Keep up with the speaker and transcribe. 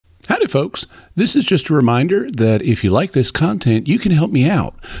Howdy, folks. This is just a reminder that if you like this content, you can help me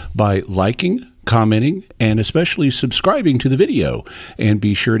out by liking, commenting, and especially subscribing to the video. And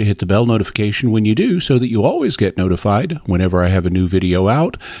be sure to hit the bell notification when you do so that you always get notified whenever I have a new video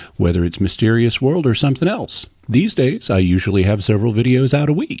out, whether it's Mysterious World or something else. These days, I usually have several videos out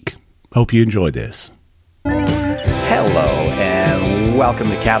a week. Hope you enjoy this. Hello and welcome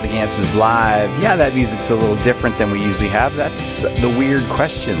to Catholic Answers Live. Yeah, that music's a little different than we usually have. That's the Weird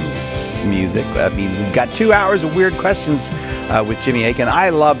Questions music. That means we've got 2 hours of Weird Questions with Jimmy Akin. I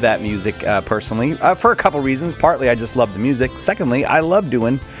love that music personally for a couple reasons. Partly, I just love the music. Secondly, I love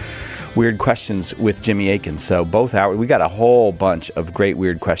doing Weird Questions with Jimmy Akin. So both hours, we got a whole bunch of great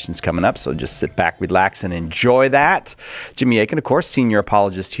weird questions coming up. So just sit back, relax, and enjoy that. Jimmy Akin, of course, senior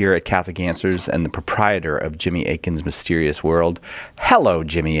apologist here at Catholic Answers and the proprietor of Jimmy Akin's Mysterious World. Hello,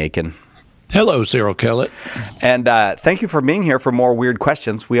 Jimmy Akin. Hello, Cyril Kellett. And thank you for being here for more weird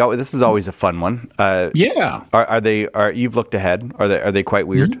questions. This is always a fun one. Yeah. You've looked ahead. Are they quite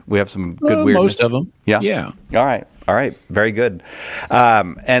weird? Mm-hmm. We have some good weirdness. Most of them. Yeah. Yeah. All right. Very good.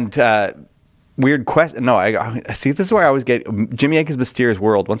 Weird question. No, I see. This is where I always get Jimmy Akin's Mysterious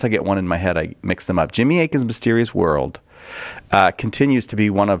World. Once I get one in my head, I mix them up. Jimmy Akin's Mysterious World continues to be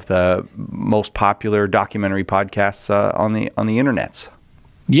one of the most popular documentary podcasts on the internets.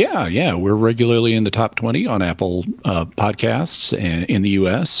 Yeah. We're regularly in the top 20 on Apple podcasts in the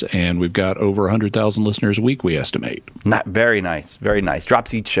U.S., and we've got over 100,000 listeners a week, we estimate. Very nice.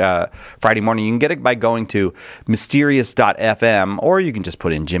 Drops each Friday morning. You can get it by going to mysterious.fm, or you can just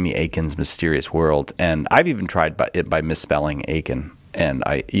put in Jimmy Akin's Mysterious World. And I've even tried it by misspelling Akin, and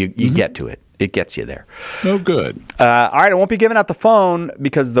you get to it. It gets you there. Oh, good. All right, I won't be giving out the phone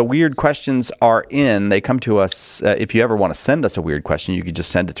because the weird questions are in. They come to us. If you ever want to send us a weird question, you could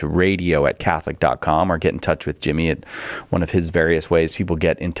just send it to radio@catholic.com or get in touch with Jimmy at one of his various ways people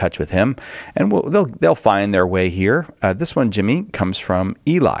get in touch with him. And they'll find their way here. This one, Jimmy, comes from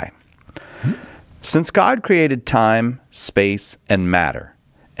Eli. Since God created time, space, and matter,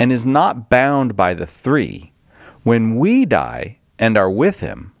 and is not bound by the three, when we die and are with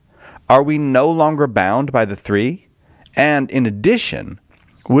him, are we no longer bound by the three? And in addition,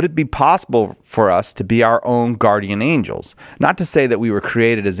 would it be possible for us to be our own guardian angels? Not to say that we were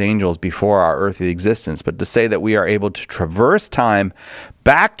created as angels before our earthly existence, but to say that we are able to traverse time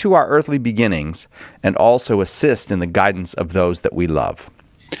back to our earthly beginnings and also assist in the guidance of those that we love.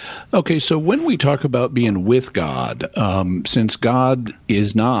 Okay, so when we talk about being with God, since God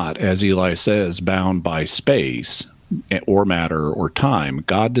is not, as Eli says, bound by space, or matter or time,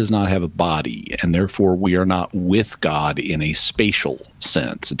 God does not have a body, and therefore we are not with God in a spatial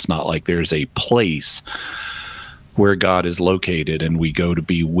sense. It's not like there's a place where God is located and we go to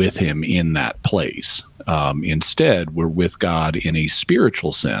be with him in that place. Instead, we're with God in a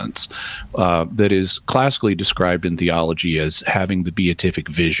spiritual sense that is classically described in theology as having the beatific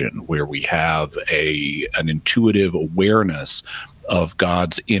vision, where we have an intuitive awareness of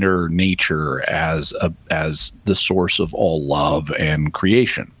God's inner nature as the source of all love and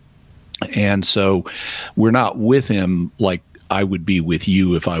creation. And so we're not with him like I would be with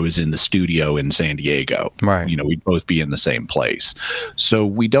you if I was in the studio in San Diego. Right. We'd both be in the same place. So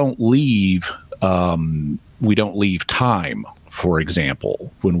we don't leave time, for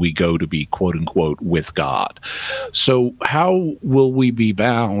example, when we go to be quote unquote with God. So how will we be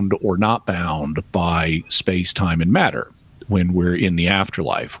bound or not bound by space, time, and matter when we're in the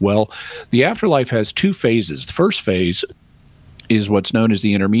afterlife? Well, the afterlife has two phases. The first phase is what's known as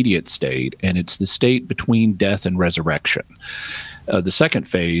the intermediate state, and it's the state between death and resurrection. The second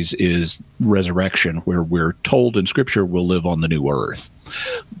phase is resurrection, where we're told in Scripture we'll live on the new earth.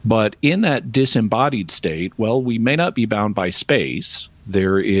 But in that disembodied state, well, we may not be bound by space.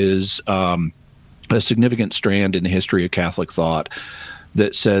 There is a significant strand in the history of Catholic thought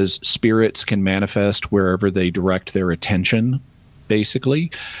that says spirits can manifest wherever they direct their attention,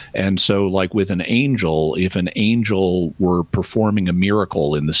 basically. And so, like with an angel, if an angel were performing a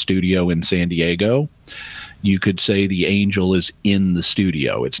miracle in the studio in San Diego, you could say the angel is in the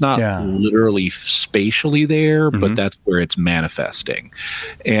studio. It's not literally spatially there, but that's where it's manifesting.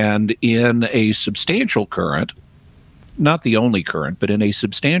 And in a substantial current, not the only current, but in a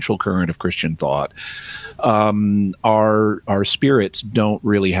substantial current of Christian thought, our spirits don't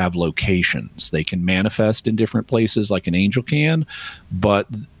really have locations. They can manifest in different places like an angel can, but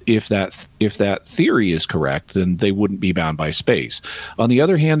if that theory is correct, then they wouldn't be bound by space. On the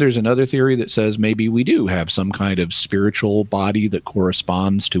other hand, there's another theory that says maybe we do have some kind of spiritual body that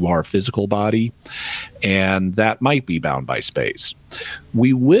corresponds to our physical body, and that might be bound by space.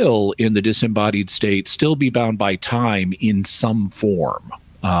 We will, in the disembodied state, still be bound by time in some form.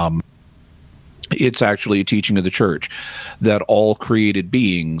 It's actually a teaching of the church that all created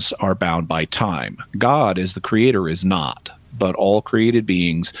beings are bound by time. God, as the creator, is not, but all created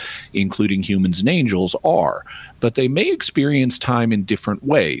beings, including humans and angels, are. But they may experience time in different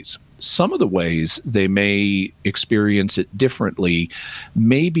ways. Some of the ways they may experience it differently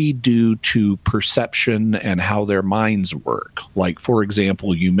may be due to perception and how their minds work. Like, for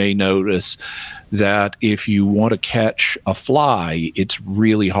example, you may notice that if you want to catch a fly, it's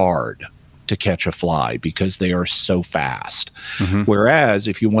really hard to catch a fly because they are so fast. Whereas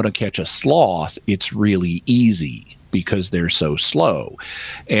if you want to catch a sloth, it's really easy because they're so slow.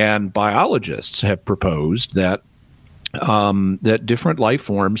 And biologists have proposed that that different life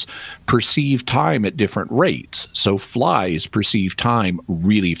forms perceive time at different rates. So flies perceive time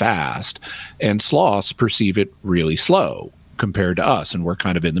really fast, and sloths perceive it really slow compared to us, and we're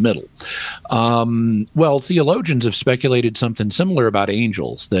kind of in the middle. Well, theologians have speculated something similar about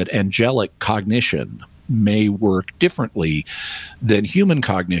angels, that angelic cognition may work differently than human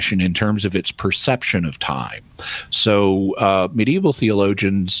cognition in terms of its perception of time. So medieval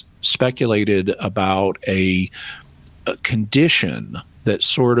theologians speculated about a condition that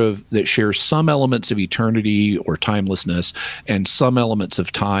shares some elements of eternity or timelessness and some elements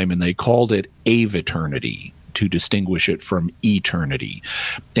of time, and they called it aviternity, to distinguish it from eternity.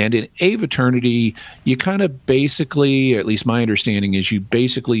 And in aviternity, you kind of basically, at least my understanding is, you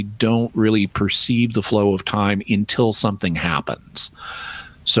basically don't really perceive the flow of time until something happens.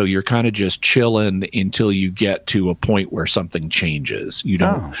 So you're kind of just chilling until you get to a point where something changes. You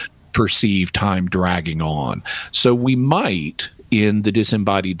don't perceive time dragging on. So we might, in the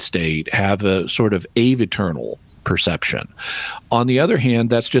disembodied state, have a sort of aviternal perception. On the other hand,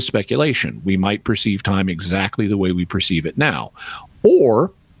 that's just speculation. We might perceive time exactly the way we perceive it now.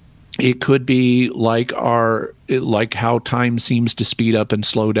 Or it could be like how time seems to speed up and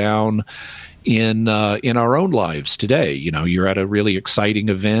slow down in our own lives today. You know, you're at a really exciting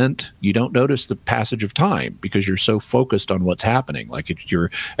event, you don't notice the passage of time because you're so focused on what's happening. Like if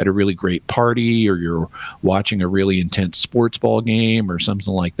you're at a really great party or you're watching a really intense sports ball game or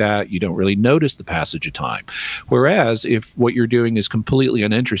something like that, you don't really notice the passage of time. Whereas if what you're doing is completely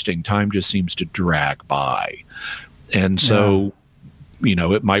uninteresting, time just seems to drag by. And so you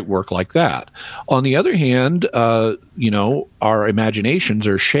know, it might work like that. On the other hand, you know, our imaginations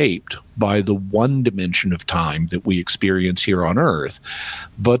are shaped by the one dimension of time that we experience here on Earth,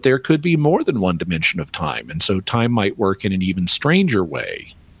 but there could be more than one dimension of time. And so time might work in an even stranger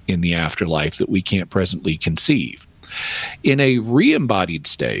way in the afterlife that we can't presently conceive. In a re-embodied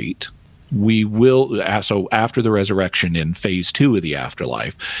state, we will, so after the resurrection in phase 2 of the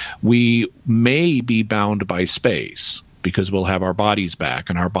afterlife, we may be bound by space, because we'll have our bodies back,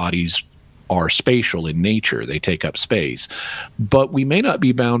 and our bodies are spatial in nature. They take up space. But we may not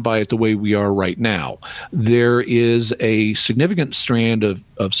be bound by it the way we are right now. There is a significant strand of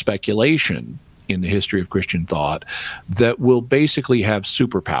speculation in the history of Christian thought that will basically have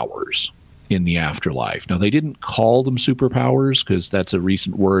superpowers in the afterlife. Now, they didn't call them superpowers because that's a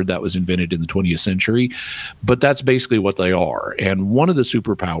recent word that was invented in the 20th century, but that's basically what they are. And one of the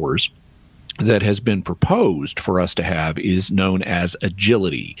superpowers that has been proposed for us to have is known as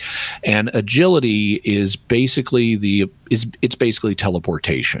agility. And agility is basically it's basically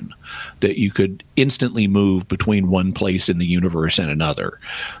teleportation, that you could instantly move between one place in the universe and another.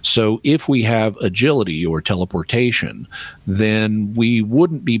 So if we have agility or teleportation, then we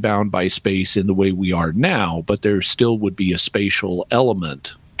wouldn't be bound by space in the way we are now, but there still would be a spatial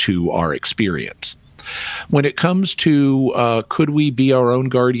element to our experience. When it comes to could we be our own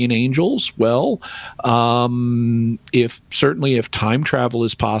guardian angels? Well, if time travel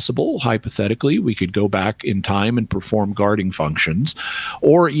is possible, hypothetically, we could go back in time and perform guarding functions.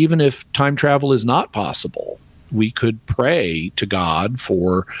 Or even if time travel is not possible, we could pray to God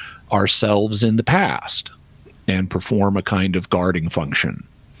for ourselves in the past and perform a kind of guarding function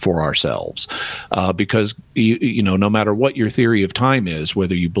for ourselves, because you know, no matter what your theory of time is,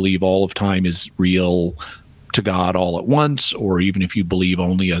 whether you believe all of time is real to God all at once, or even if you believe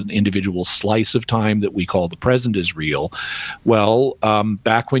only an individual slice of time that we call the present is real, well,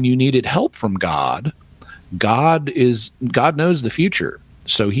 back when you needed help from God, God knows the future.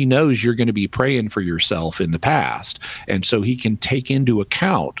 So he knows you're going to be praying for yourself in the past. And so he can take into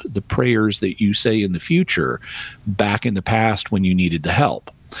account the prayers that you say in the future back in the past when you needed the help.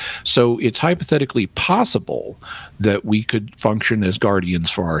 So it's hypothetically possible that we could function as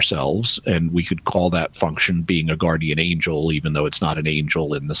guardians for ourselves, and we could call that function being a guardian angel, even though it's not an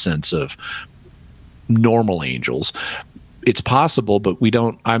angel in the sense of normal angels. It's possible, but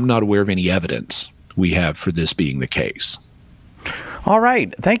I'm not aware of any evidence we have for this being the case. All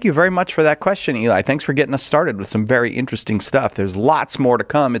right. Thank you very much for that question, Eli. Thanks for getting us started with some very interesting stuff. There's lots more to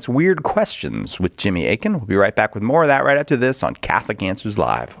come. It's Weird Questions with Jimmy Akin. We'll be right back with more of that right after this on Catholic Answers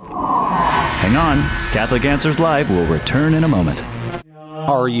Live. Hang on. Catholic Answers Live will return in a moment.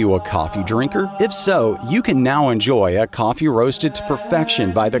 Are you a coffee drinker? If so, you can now enjoy a coffee roasted to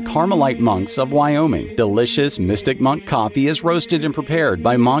perfection by the Carmelite monks of Wyoming. Delicious Mystic Monk coffee is roasted and prepared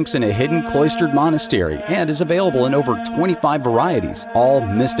by monks in a hidden cloistered monastery and is available in over 25 varieties. All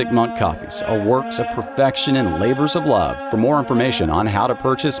Mystic Monk coffees are works of perfection and labors of love. For more information on how to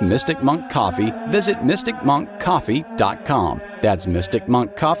purchase Mystic Monk coffee, visit mysticmonkcoffee.com. That's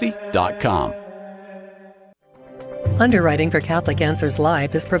mysticmonkcoffee.com. Underwriting for Catholic Answers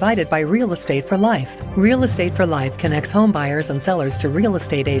Live is provided by Real Estate for Life. Real Estate for Life connects home buyers and sellers to real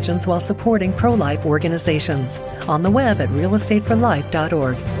estate agents while supporting pro-life organizations. On the web at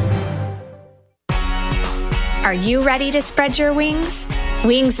realestateforlife.org. Are you ready to spread your wings?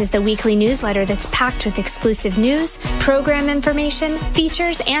 Wings is the weekly newsletter that's packed with exclusive news, program information,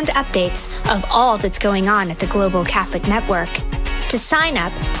 features, and updates of all that's going on at the Global Catholic Network. To sign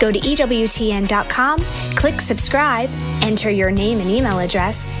up, go to EWTN.com, click subscribe, enter your name and email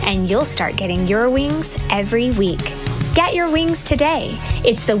address, and you'll start getting your wings every week. Get your wings today.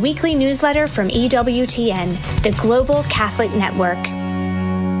 It's the weekly newsletter from EWTN, the Global Catholic Network.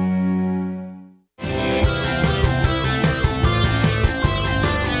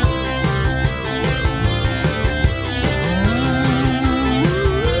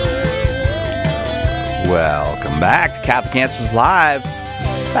 Welcome back to Catholic Answers Live.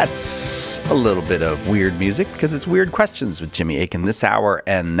 That's a little bit of weird music because it's Weird Questions with Jimmy Akin this hour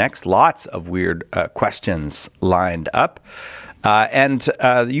and next. Lots of weird questions lined up. And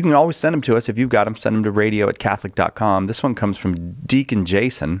you can always send them to us. If you've got them, send them to radio@catholic.com. This one comes from Deacon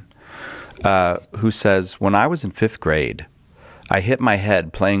Jason, who says, when I was in 5th grade, I hit my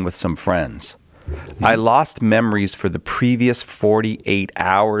head playing with some friends. I lost memories for the previous 48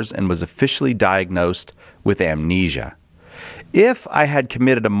 hours and was officially diagnosed with amnesia. If I had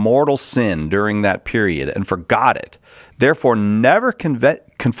committed a mortal sin during that period and forgot it, therefore never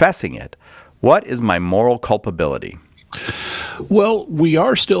confessing it, what is my moral culpability? Well, we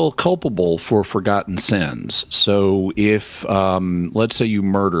are still culpable for forgotten sins. So if, let's say you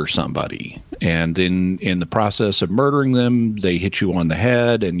murder somebody, and then in the process of murdering them, they hit you on the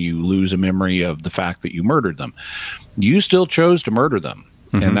head and you lose a memory of the fact that you murdered them. You still chose to murder them,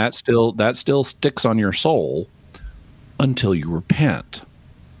 and that still sticks on your soul until you repent.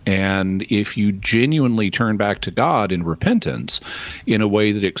 And if you genuinely turn back to God in repentance in a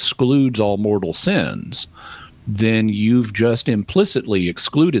way that excludes all mortal sins, then you've just implicitly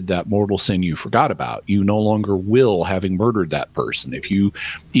excluded that mortal sin you forgot about. You no longer will having murdered that person. If you,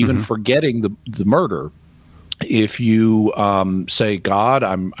 even forgetting the murder, if you say, God,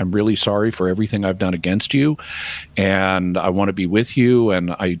 I'm really sorry for everything I've done against you, and I want to be with you,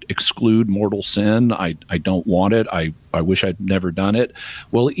 and I exclude mortal sin. I don't want it. I wish I'd never done it.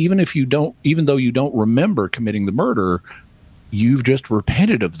 Well, even though you don't remember committing the murder, you've just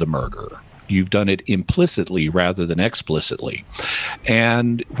repented of the murder. You've done it implicitly rather than explicitly.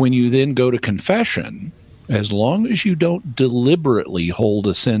 And when you then go to confession, as long as you don't deliberately hold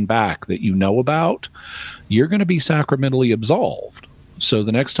a sin back that you know about, you're going to be sacramentally absolved. So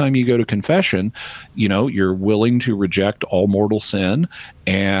the next time you go to confession, you're willing to reject all mortal sin,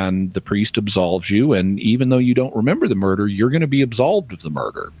 and the priest absolves you. And even though you don't remember the murder, you're going to be absolved of the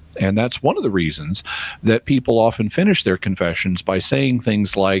murder. And that's one of the reasons that people often finish their confessions by saying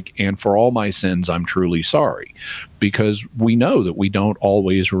things like, and for all my sins, I'm truly sorry, because we know that we don't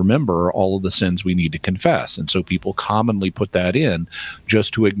always remember all of the sins we need to confess. And so people commonly put that in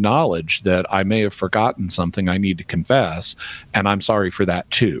just to acknowledge that I may have forgotten something I need to confess, and I'm sorry for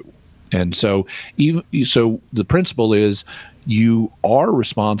that too. And so the principle is you are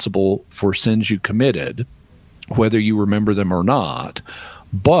responsible for sins you committed, whether you remember them or not.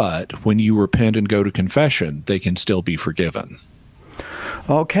 But when you repent and go to confession, they can still be forgiven.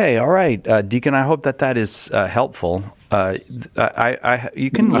 Okay, all right, Deacon. I hope that is helpful. I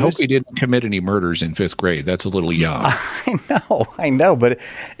hope he didn't commit any murders in 5th grade. That's a little young. I know. But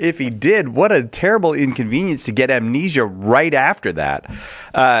if he did, what a terrible inconvenience to get amnesia right after that.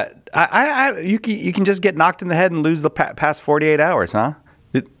 You can just get knocked in the head and lose the past 48 hours, huh?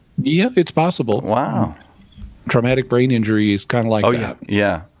 Yeah, it's possible. Wow. Traumatic brain injury is kind of like that.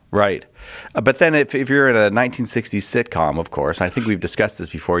 Yeah, right. But then if you're in a 1960s sitcom, of course, I think we've discussed this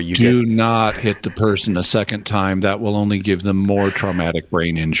before. Do not hit the person a second time. That will only give them more traumatic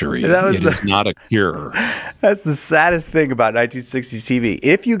brain injury. It is not a cure. That's the saddest thing about 1960s TV.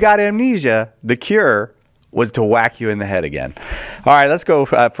 If you got amnesia, the cure was to whack you in the head again. All right, let's go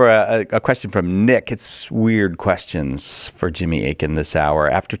for a question from Nick. It's weird questions for Jimmy Akin this hour.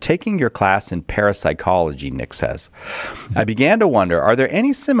 After taking your class in parapsychology, Nick says, I began to wonder, are there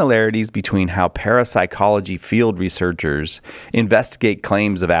any similarities between how parapsychology field researchers investigate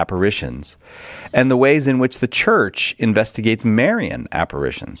claims of apparitions and the ways in which the church investigates Marian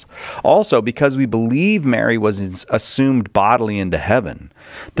apparitions? Also, because we believe Mary was assumed bodily into heaven,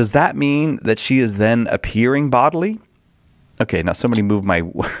 does that mean that she is then appearing bodily? Okay, now somebody move my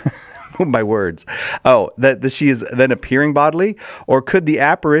my words. Oh, that she is then appearing bodily? Or could the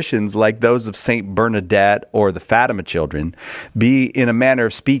apparitions, like those of Saint Bernadette or the Fatima children, be, in a manner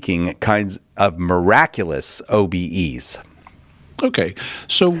of speaking, kinds of miraculous OBEs? Okay,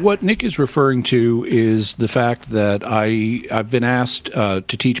 so what Nick is referring to is the fact that I've been asked to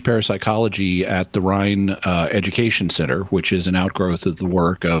teach parapsychology at the Rhine Education Center, which is an outgrowth of the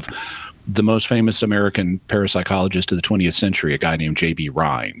work of the most famous American parapsychologist of the 20th century, a guy named J.B.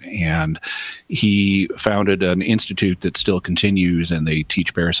 Rhine. And he founded an institute that still continues, and they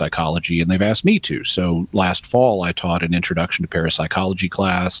teach parapsychology, and they've asked me to. So last fall, I taught an introduction to parapsychology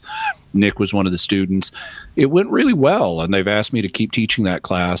class. Nick was one of the students. It went really well, and they've asked me to keep teaching that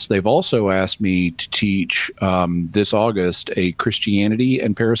class. They've also asked me to teach this August a Christianity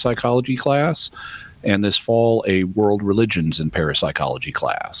and parapsychology class, and this fall a world religions and parapsychology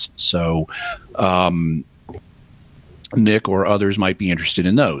class. So Nick or others might be interested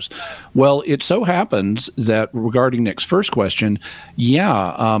in those. Well, it so happens that regarding Nick's first question,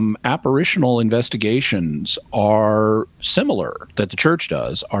 apparitional investigations are similar, that the church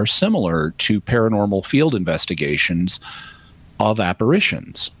does, are similar to paranormal field investigations of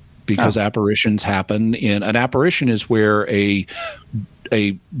apparitions, because apparitions happen in, an apparition is where a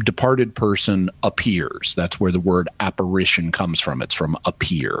departed person appears. That's where the word apparition comes from. It's from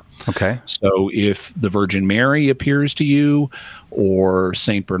appear. Okay. So if the Virgin Mary appears to you or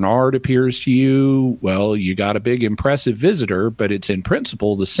Saint Bernard appears to you, well, you got a big impressive visitor, but it's in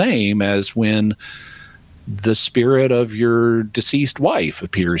principle the same as when the spirit of your deceased wife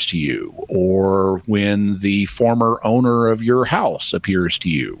appears to you, or when the former owner of your house appears to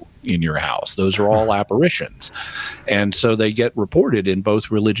you in your house. Those are all apparitions. And so they get reported in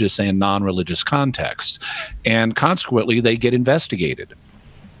both religious and non-religious contexts. And consequently, they get investigated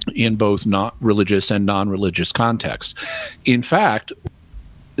in both not religious and non-religious contexts. In fact,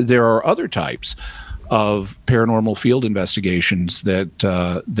 there are other types of paranormal field investigations that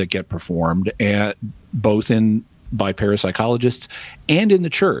that get performed both by parapsychologists and in the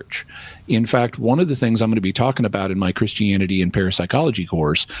church. In fact, one of the things I'm going to be talking about in my Christianity and parapsychology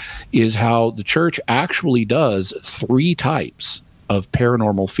course is how the church actually does 3 types of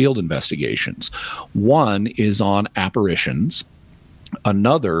paranormal field investigations. One is on apparitions.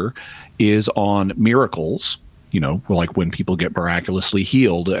 Another is on miracles, you know, like when people get miraculously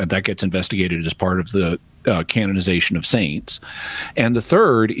healed, and that gets investigated as part of the canonization of saints. And the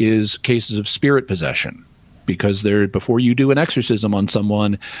third is cases of spirit possession, because before you do an exorcism on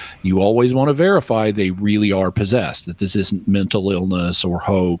someone, you always want to verify they really are possessed, that this isn't mental illness or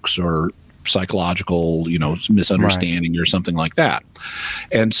hoax or psychological, you know, misunderstanding or something like that.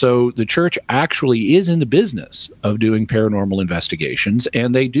 And so the church actually is in the business of doing paranormal investigations,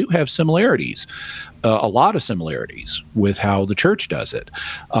 and they do have similarities, a lot of similarities with how the church does it.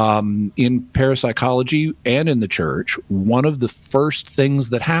 In parapsychology and in the church, one of the first things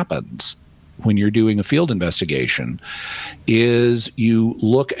that happens when you're doing a field investigation is you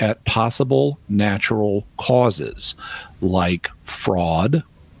look at possible natural causes like fraud,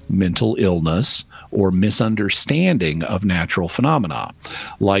 mental illness, or misunderstanding of natural phenomena.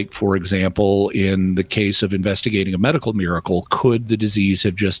 Like, for example, in the case of investigating a medical miracle, could the disease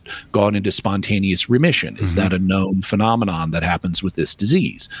have just gone into spontaneous remission? Is that a known phenomenon that happens with this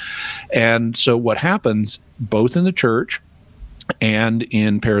disease? And so what happens both in the church and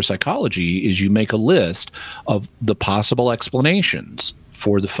in parapsychology is you make a list of the possible explanations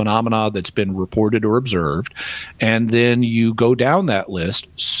for the phenomena that's been reported or observed, and then you go down that list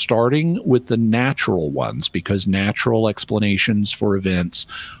starting with the natural ones, because natural explanations for events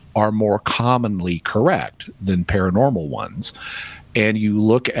are more commonly correct than paranormal ones. And you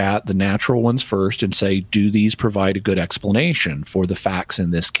look at the natural ones first and say, do these provide a good explanation for the facts in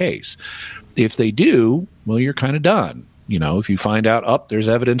this case? If they do, well, you're kind of done. You know, if you find out, oh, there's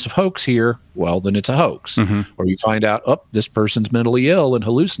evidence of hoax here, well, then it's a hoax. Or you find out, oh, this person's mentally ill and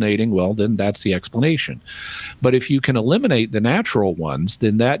hallucinating, well, then that's the explanation. But if you can eliminate the natural ones,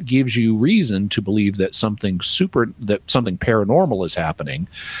 then that gives you reason to believe that something paranormal is happening,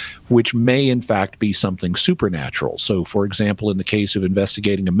 which may in fact be something supernatural. So, for example, in the case of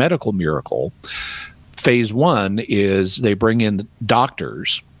investigating a medical miracle, phase one is they bring in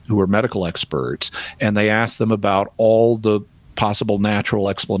doctors who are medical experts, and they ask them about all the possible natural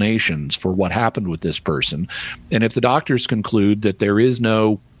explanations for what happened with this person. And if the doctors conclude that there is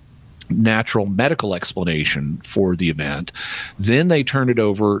no natural medical explanation for the event, then they turn it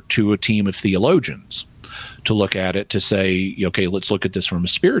over to a team of theologians to look at it, to say, okay, let's look at this from a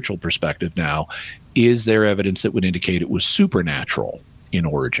spiritual perspective now. Is there evidence that would indicate it was supernatural in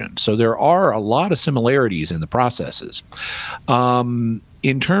origin? So there are a lot of similarities in the processes.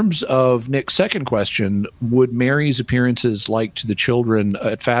 In terms of Nick's second question, would Mary's appearances like to the children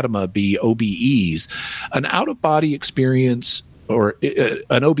at Fatima be OBEs? An out-of-body experience, or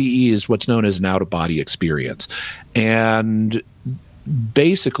an OBE, is what's known as an out-of-body experience. And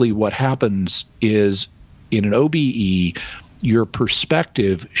basically what happens is, in an OBE, your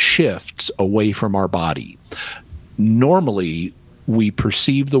perspective shifts away from our body. Normally, we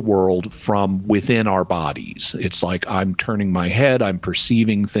perceive the world from within our bodies. It's like I'm turning my head, I'm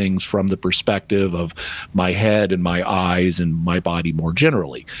perceiving things from the perspective of my head and my eyes and my body more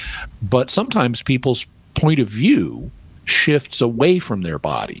generally. But sometimes people's point of view shifts away from their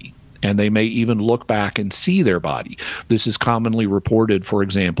body, and they may even look back and see their body. This is commonly reported, for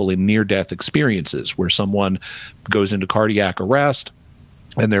example, in near-death experiences where someone goes into cardiac arrest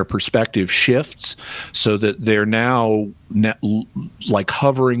and their perspective shifts so that they're now like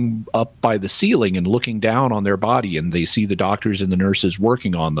hovering up by the ceiling and looking down on their body, and they see the doctors and the nurses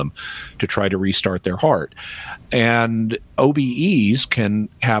working on them to try to restart their heart. And OBEs can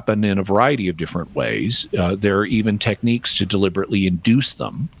happen in a variety of different ways. There are even techniques to deliberately induce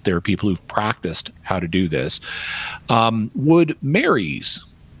them. There are people who've practiced how to do this. Would Mary's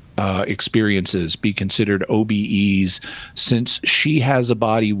experiences be considered OBEs since she has a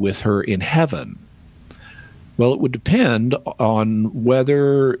body with her in heaven? Well, it would depend on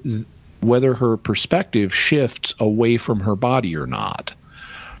whether her perspective shifts away from her body or not.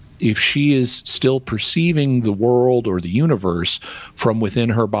 If she is still perceiving the world or the universe from within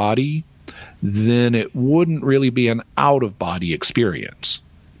her body, then it wouldn't really be an out-of-body experience,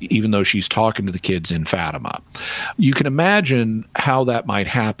 even though she's talking to the kids in Fatima. You can imagine how that might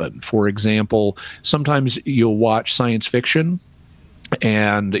happen. For example, sometimes you'll watch science fiction,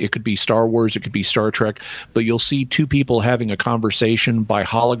 and it could be Star Wars, it could be Star Trek, but you'll see two people having a conversation by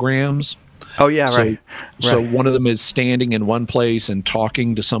holograms. Oh, yeah, right. So one of them is standing in one place and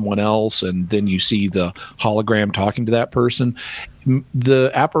talking to someone else, and then you see the hologram talking to that person.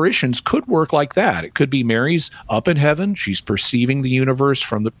 The apparitions could work like that. It could be Mary's up in heaven. She's perceiving the universe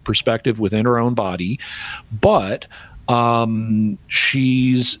from the perspective within her own body, but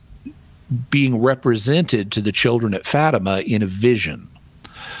she's being represented to the children at Fatima in a vision.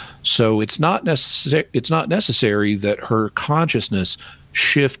 So it's not necessary that her consciousness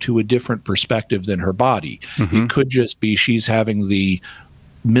shift to a different perspective than her body. It could just be she's having the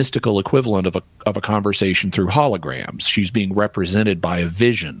mystical equivalent of a conversation through holograms. She's being represented by a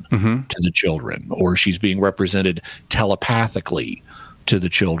vision to the children, or she's being represented telepathically to the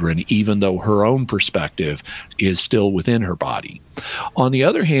children, even though her own perspective is still within her body. On the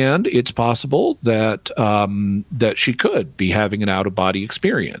other hand, it's possible that that she could be having an out-of-body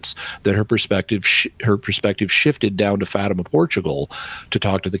experience, that her perspective shifted down to Fatima, Portugal, to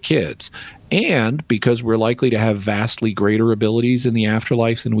talk to the kids. And because we're likely to have vastly greater abilities in the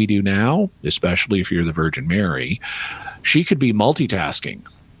afterlife than we do now, especially if you're the Virgin Mary, she could be multitasking.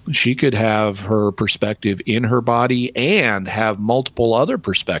 She could have her perspective in her body and have multiple other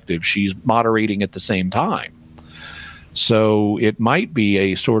perspectives she's moderating at the same time. So it might be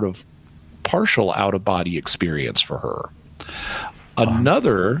a sort of partial out-of-body experience for her.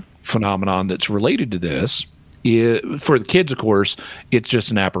 Another phenomenon that's related to this is, for the kids, of course, it's just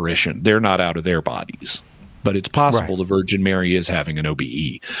an apparition. They're not out of their bodies. But it's possible the Virgin Mary is having an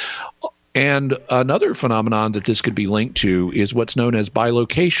OBE. And another phenomenon that this could be linked to is what's known as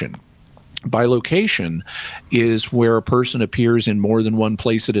bilocation. Bilocation is where a person appears in more than one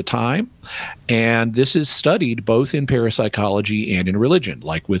place at a time. And this is studied both in parapsychology and in religion,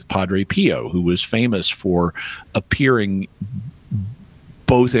 like with Padre Pio, who was famous for appearing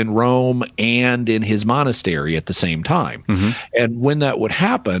both in Rome and in his monastery at the same time. And when that would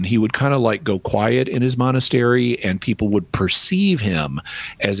happen, he would kind of like go quiet in his monastery, and people would perceive him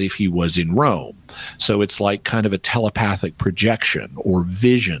as if he was in Rome. So it's like kind of a telepathic projection or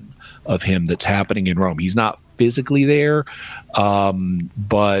vision of him that's happening in Rome. He's not physically there,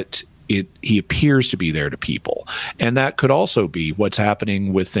 but he appears to be there to people. And that could also be what's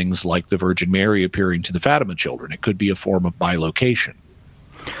happening with things like the Virgin Mary appearing to the Fatima children. It could be a form of bilocation.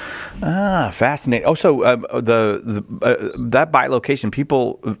 Fascinating. Oh, so that bilocation,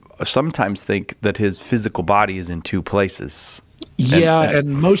 people sometimes think that his physical body is in two places. And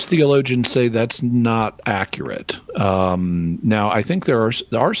most theologians say that's not accurate. Now, I think there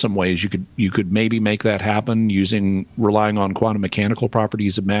are some ways you could maybe make that happen relying on quantum mechanical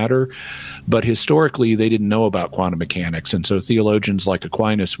properties of matter, but historically they didn't know about quantum mechanics, and so theologians like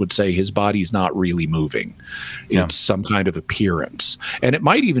Aquinas would say his body's not really moving. It's some kind of appearance, and it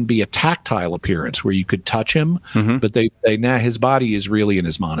might even be a tactile appearance where you could touch him, but they say, nah, his body is really in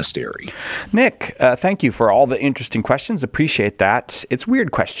his monastery. Nick, thank you for all the interesting questions. Appreciate that. It's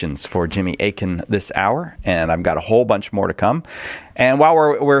Weird Questions for Jimmy Akin this hour, and I've got a whole bunch more to come. And while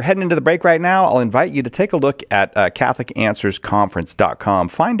we're heading into the break right now, I'll invite you to take a look at CatholicAnswersConference.com.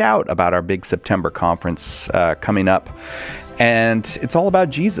 Find out about our big September conference coming up. And it's all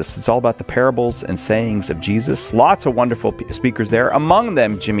about Jesus. It's all about the parables and sayings of Jesus. Lots of wonderful speakers there. Among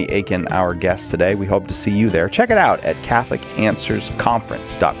them, Jimmy Akin, our guest today. We hope to see you there. Check it out at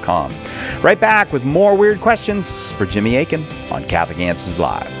CatholicAnswersConference.com. Right back with more Weird Questions for Jimmy Akin on Catholic Answers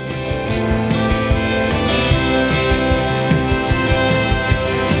Live.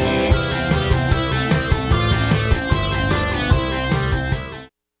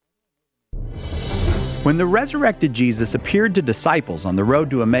 When the resurrected Jesus appeared to disciples on the road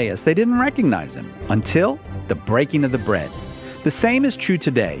to Emmaus, they didn't recognize him until the breaking of the bread. The same is true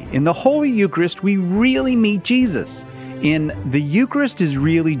today. In the Holy Eucharist, we really meet Jesus. In The Eucharist is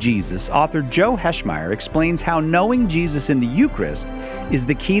Really Jesus, author Joe Heschmeyer explains how knowing Jesus in the Eucharist is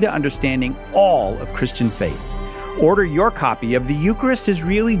the key to understanding all of Christian faith. Order your copy of The Eucharist is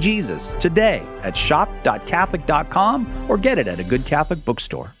Really Jesus today at shop.catholic.com or get it at a good Catholic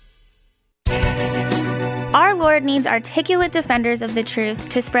bookstore. Our Lord needs articulate defenders of the truth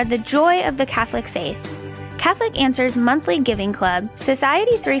to spread the joy of the Catholic faith. Catholic Answers monthly giving club,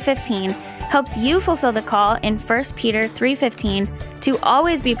 Society 315, helps you fulfill the call in 1 Peter 3:15 to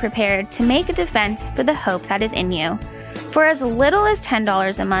always be prepared to make a defense for the hope that is in you. For as little as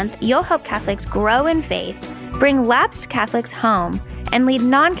 $10 a month, you'll help Catholics grow in faith, bring lapsed Catholics home, and lead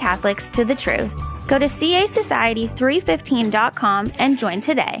non-Catholics to the truth. Go to casociety315.com and join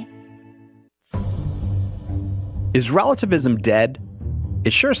today. Is relativism dead?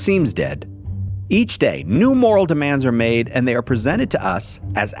 It sure seems dead. Each day, new moral demands are made, and they are presented to us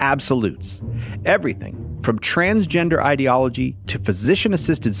as absolutes. Everything, from transgender ideology to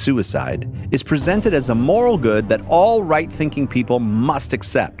physician-assisted suicide, is presented as a moral good that all right-thinking people must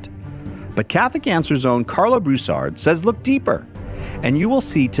accept. But Catholic Answers' own Carlo Broussard says look deeper, and you will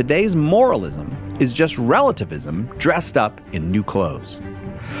see today's moralism is just relativism dressed up in new clothes.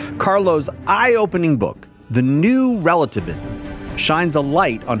 Carlo's eye-opening book, The New Relativism, shines a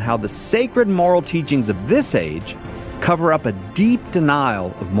light on how the sacred moral teachings of this age cover up a deep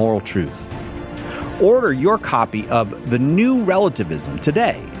denial of moral truth. Order your copy of The New Relativism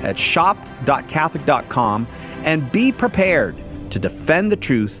today at shop.catholic.com and be prepared to defend the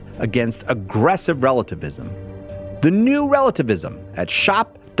truth against aggressive relativism. The New Relativism at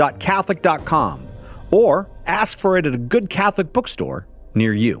shop.catholic.com or ask for it at a good Catholic bookstore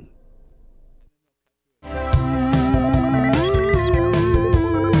near you.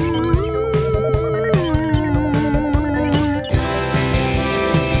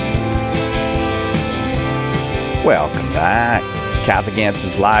 Welcome back. Catholic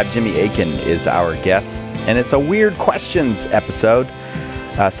Answers Live. Jimmy Akin is our guest, and it's a Weird Questions episode,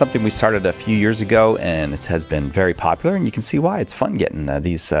 something we started a few years ago, and it has been very popular, and you can see why. It's fun getting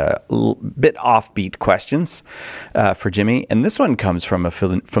these bit offbeat questions for Jimmy, and this one comes from a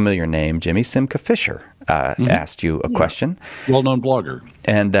familiar name, Jimmy. Simca Fisher asked you a question. Well-known blogger.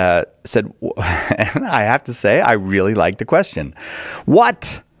 And said, and I have to say, I really like the question.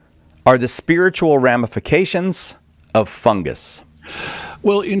 What are the spiritual ramifications of fungus?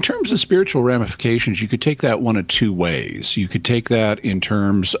 Well, in terms of spiritual ramifications, you could take that one of two ways. You could take that in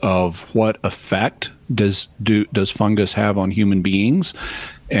terms of what effect does fungus have on human beings,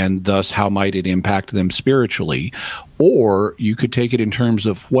 and thus how might it impact them spiritually. Or you could take it in terms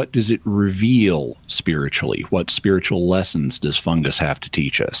of what does it reveal spiritually? What spiritual lessons does fungus have to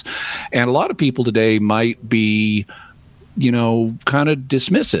teach us? And a lot of people today might be kind of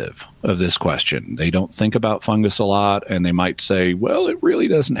dismissive of this question. They don't think about fungus a lot, and they might say, well, it really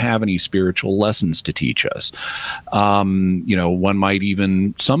doesn't have any spiritual lessons to teach us. One might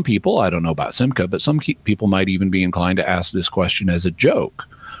even, some people, I don't know about Simca, but some people might even be inclined to ask this question as a joke.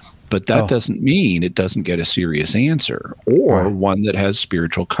 But that doesn't mean it doesn't get a serious answer or one that has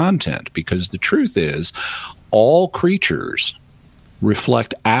spiritual content, because the truth is all creatures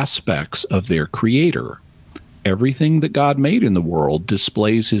reflect aspects of their creator. Everything that God made in the world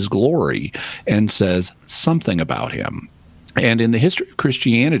displays his glory and says something about him. And in the history of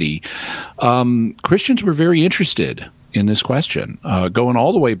Christianity, Christians were very interested in this question, going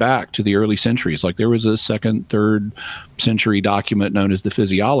all the way back to the early centuries. Like there was a 2nd, 3rd century document known as the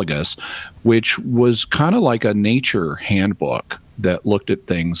Physiologus, which was kind of like a nature handbook that looked at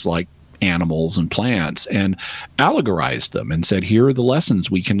things like animals and plants and allegorized them and said, here are the lessons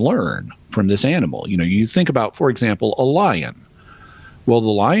we can learn from this animal. You know, you think about, for example, a lion. Well,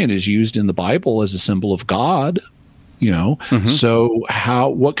 the lion is used in the Bible as a symbol of God, you know. So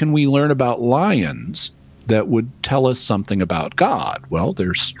what can we learn about lions that would tell us something about God? Well,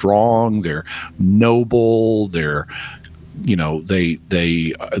 they're strong, they're noble, they're, you know, they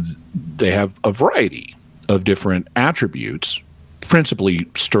have a variety of different attributes, principally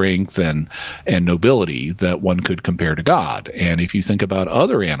strength and nobility, that one could compare to God. And if you think about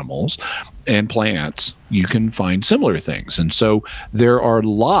other animals and plants, you can find similar things. And so there are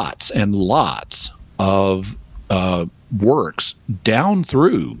lots and lots of works down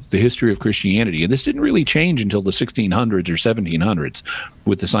through the history of Christianity. And this didn't really change until the 1600s or 1700s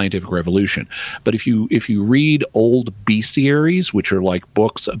with the scientific revolution. But if you read old bestiaries, which are like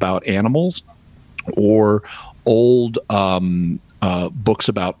books about animals, or old books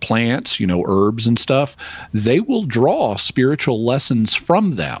about plants, you know, herbs and stuff, they will draw spiritual lessons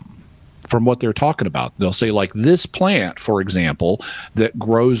from them, from what they're talking about. They'll say, like, this plant, for example, that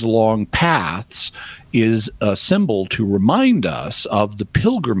grows along paths is a symbol to remind us of the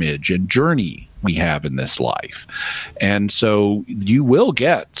pilgrimage and journey we have in this life. And so you will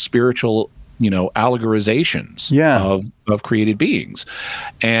get spiritual, you know, allegorizations of created beings.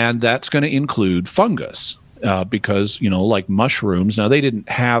 And that's going to include fungus. Because, you know, like mushrooms, now they didn't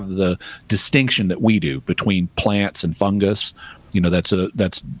have the distinction that we do between plants and fungus. You know,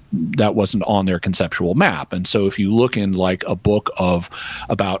 that wasn't on their conceptual map. And so if you look in like a book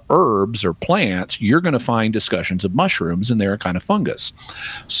about herbs or plants, you're going to find discussions of mushrooms, and they're a kind of fungus.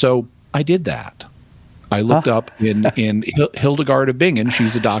 So I did that. I looked up in Hildegard of Bingen.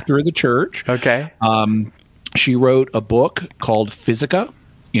 She's a doctor of the church. Okay. She wrote a book called Physica,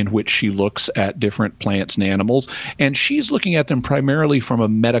 in which she looks at different plants and animals, and she's looking at them primarily from a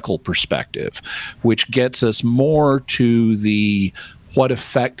medical perspective, which gets us more to the what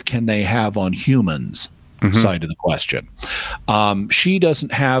effect can they have on humans side of the question. She's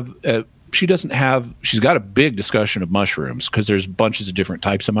got a big discussion of mushrooms, because there's bunches of different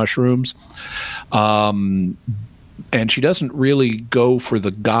types of mushrooms. And she doesn't really go for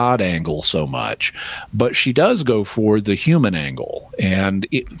the God angle so much, but she does go for the human angle. And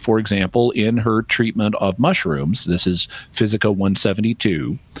for example, in her treatment of mushrooms, this is Physica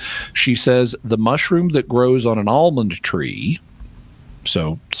 172, she says the mushroom that grows on an almond tree,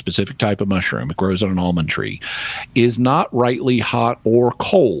 so specific type of mushroom, it grows on an almond tree, is not rightly hot or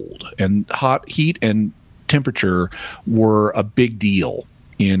cold. And heat and temperature were a big deal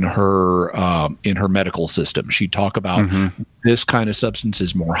in her medical system. She'd talk about this kind of substance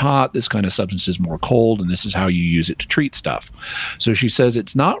is more hot, this kind of substance is more cold, and this is how you use it to treat stuff. So she says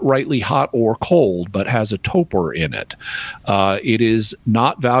it's not rightly hot or cold, but has a torpor in it. It is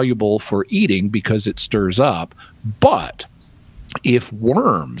not valuable for eating because it stirs up, but if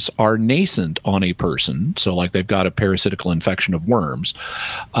worms are nascent on a person, so like they've got a parasitical infection of worms,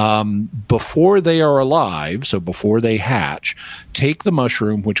 before they are alive, so before they hatch, take the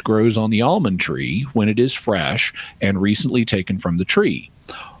mushroom which grows on the almond tree when it is fresh and recently taken from the tree.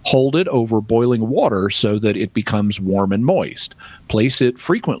 Hold it over boiling water so that it becomes warm and moist. Place it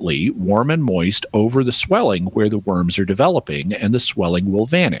frequently, warm and moist, over the swelling where the worms are developing, and the swelling will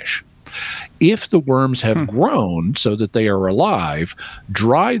vanish. If the worms have grown so that they are alive,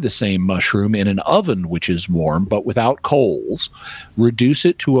 dry the same mushroom in an oven which is warm but without coals. Reduce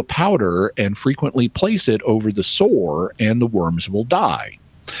it to a powder and frequently place it over the sore, and the worms will die.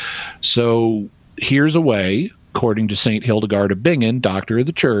 So here's a way, according to St. Hildegard of Bingen, doctor of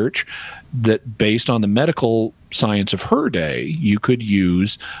the church, that based on the medical science of her day, you could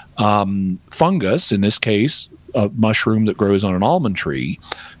use fungus, in this case, a mushroom that grows on an almond tree,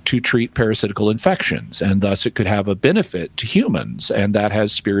 to treat parasitical infections, and thus it could have a benefit to humans, and that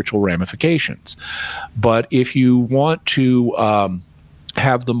has spiritual ramifications. But if you want to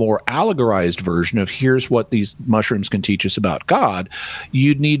have the more allegorized version of here's what these mushrooms can teach us about God,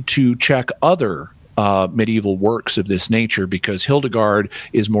 you'd need to check other medieval works of this nature, because Hildegard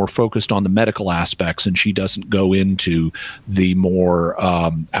is more focused on the medical aspects, and she doesn't go into the more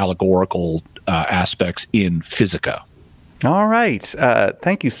allegorical aspects in Physica. All right.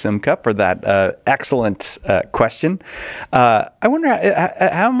 Thank you, Simca, for that excellent question. I wonder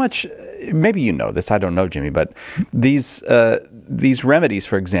how much, maybe you know this, I don't know, Jimmy, but these remedies,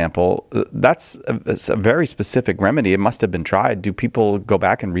 for example, that's a very specific remedy. It must have been tried. Do people go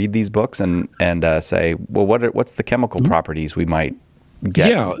back and read these books and say, well, what's the chemical properties we might get?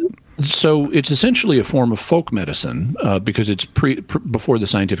 Yeah. So it's essentially a form of folk medicine because it's before the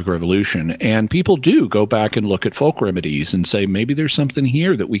scientific revolution. And people do go back and look at folk remedies and say, maybe there's something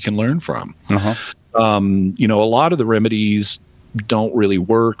here that we can learn from. You know, a lot of the remedies don't really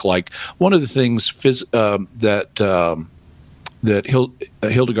work. Like one of the things that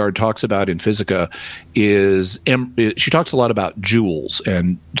Hildegard talks about in Physica is she talks a lot about jewels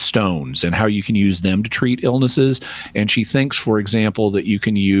and stones and how you can use them to treat illnesses. And she thinks, for example, that you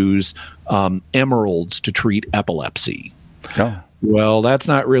can use emeralds to treat epilepsy. Oh. Well, that's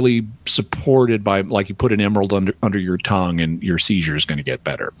not really supported by, like, you put an emerald under your tongue and your seizure is going to get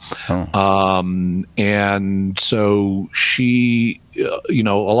better. Oh. And so she, you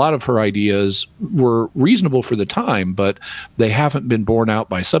know, a lot of her ideas were reasonable for the time, but they haven't been borne out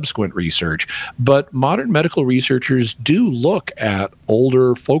by subsequent research. But modern medical researchers do look at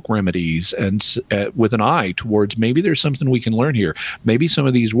older folk remedies and with an eye towards maybe there's something we can learn here. Maybe some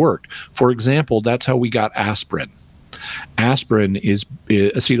of these worked. For example, that's how we got aspirin. Aspirin is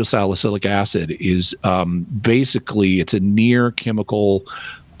acetylsalicylic acid is basically it's a near chemical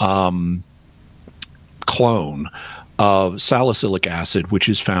clone of salicylic acid, which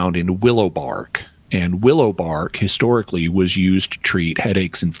is found in willow bark. And willow bark historically was used to treat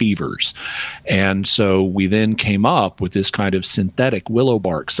headaches and fevers. And so we then came up with this kind of synthetic willow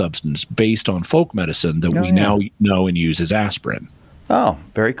bark substance based on folk medicine that we now know and use as aspirin. Oh,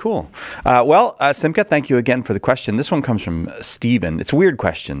 very cool. Well, Simca, thank you again for the question. This one comes from Stephen. It's weird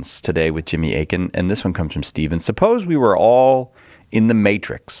questions today with Jimmy Akin, and this one comes from Stephen. Suppose we were all in the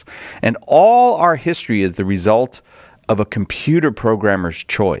Matrix, and all our history is the result of a computer programmer's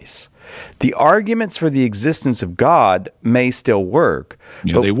choice. The arguments for the existence of God may still work.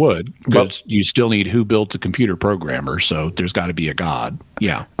 Yeah, they would, because you still need who built the computer programmer, so there's got to be a God.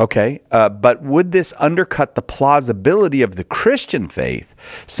 Yeah. Okay, but would this undercut the plausibility of the Christian faith,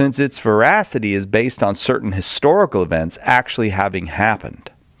 since its veracity is based on certain historical events actually having happened?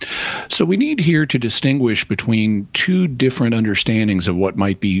 So we need here to distinguish between two different understandings of what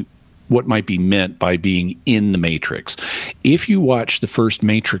might be meant by being in the Matrix. If you watch the first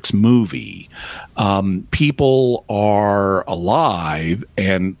Matrix movie, people are alive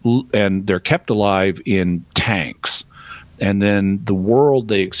and they're kept alive in tanks. And then the world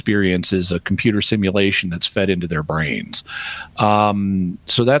they experience is a computer simulation that's fed into their brains.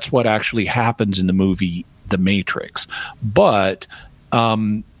 So that's what actually happens in the movie The Matrix. But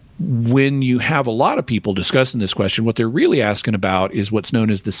when you have a lot of people discussing this question, what they're really asking about is what's known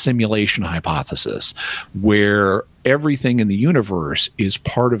as the simulation hypothesis, where everything in the universe is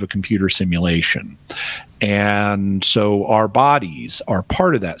part of a computer simulation. And so our bodies are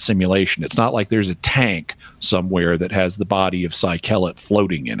part of that simulation. It's not like there's a tank somewhere that has the body of Cy Kellett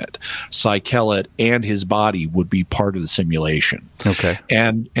floating in it. Cy Kellett and his body would be part of the simulation. Okay.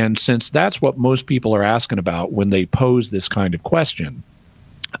 And since that's what most people are asking about when they pose this kind of question,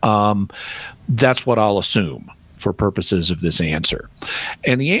 that's what I'll assume for purposes of this answer.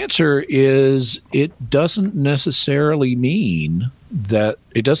 And the answer is it doesn't necessarily mean that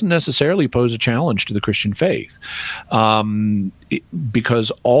it doesn't necessarily pose a challenge to the Christian faith,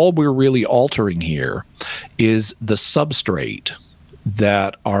 because all we're really altering here is the substrate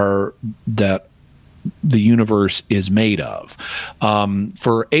that the universe is made of.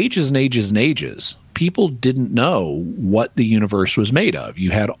 For ages and ages and ages, people didn't know what the universe was made of.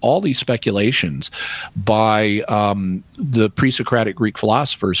 You had all these speculations by the pre-Socratic Greek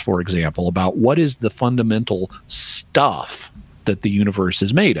philosophers, for example, about what is the fundamental stuff that the universe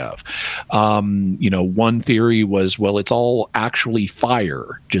is made of. You know, one theory was, well, it's all actually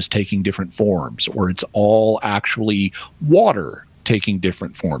fire, just taking different forms, or it's all actually water taking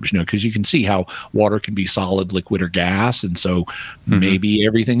different forms, you know, because you can see how water can be solid, liquid, or gas. And so maybe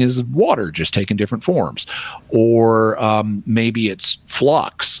everything is water just taking different forms. Or maybe it's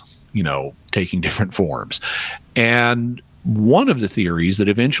flux, you know, taking different forms. And one of the theories that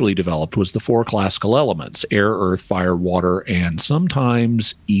eventually developed was the four classical elements: air, earth, fire, water, and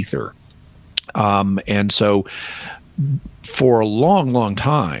sometimes ether. And so for a long, long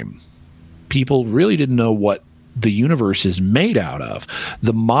time, people really didn't know what the universe is made out of.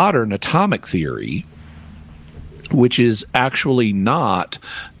 The modern atomic theory, which is actually not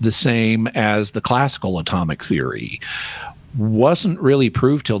the same as the classical atomic theory, wasn't really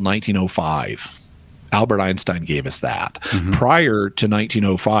proved till 1905. Albert Einstein gave us that. Prior to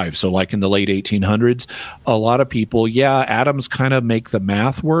 1905, so like in the late 1800s, a lot of people, atoms kind of make the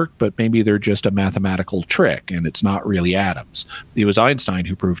math work, but maybe they're just a mathematical trick, and it's not really atoms. It was Einstein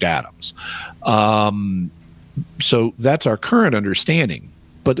who proved atoms. So that's our current understanding.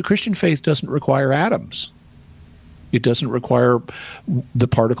 But the Christian faith doesn't require atoms. It doesn't require the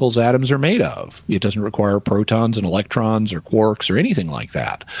particles atoms are made of. It doesn't require protons and electrons or quarks or anything like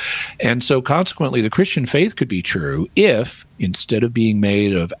that. And so consequently, the Christian faith could be true if, instead of being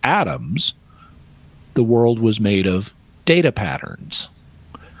made of atoms, the world was made of data patterns.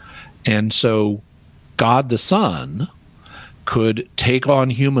 And so God the Son could take on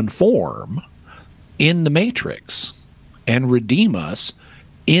human form in the matrix and redeem us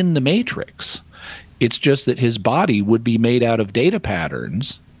in the matrix. It's just that his body would be made out of data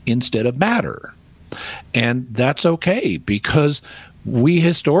patterns instead of matter. And that's okay, because we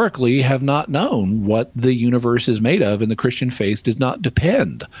historically have not known what the universe is made of, and the Christian faith does not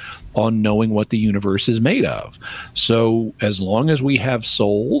depend on knowing what the universe is made of. So as long as we have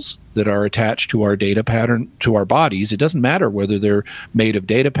souls that are attached to our data pattern, to our bodies, it doesn't matter whether they're made of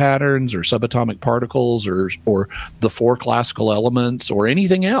data patterns or subatomic particles or the 4 classical elements or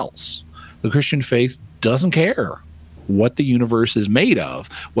anything else. The Christian faith doesn't care what the universe is made of.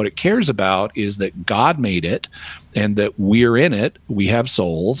 What it cares about is that God made it, and that we're in it, we have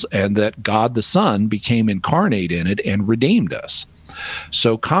souls, and that God the Son became incarnate in it and redeemed us.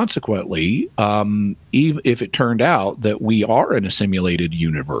 So consequently, even if it turned out that we are in a simulated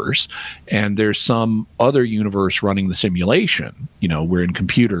universe and there's some other universe running the simulation, we're in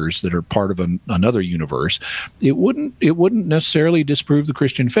computers that are part of another universe, it wouldn't necessarily disprove the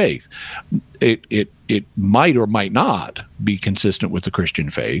Christian faith. It might or might not be consistent with the Christian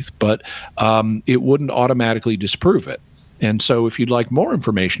faith, but it wouldn't automatically disprove it. And so if you'd like more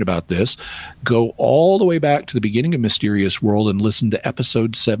information about this, go all the way back to the beginning of Mysterious World and listen to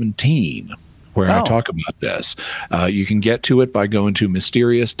episode 17, where I talk about this. You can get to it by going to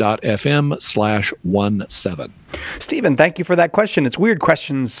mysterious.fm/17. Stephen, thank you for that question. It's Weird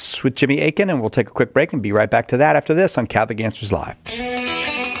Questions with Jimmy Akin, and we'll take a quick break and be right back to that after this on Catholic Answers Live.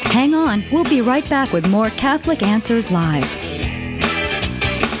 Hang on. We'll be right back with more Catholic Answers Live.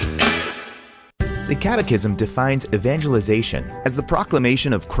 The Catechism defines evangelization as the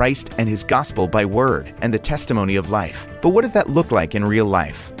proclamation of Christ and His gospel by word and the testimony of life. But what does that look like in real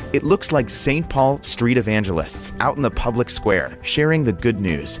life? It looks like St. Paul street evangelists out in the public square sharing the good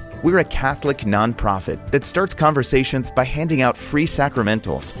news. We're a Catholic nonprofit that starts conversations by handing out free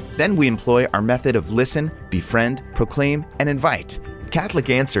sacramentals. Then we employ our method of listen, befriend, proclaim, and invite. Catholic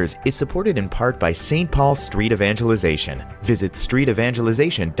Answers is supported in part by St. Paul Street Evangelization. Visit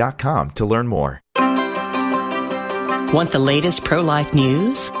streetevangelization.com to learn more. Want the latest pro-life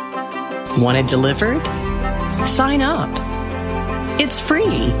news? Want it delivered? Sign up. It's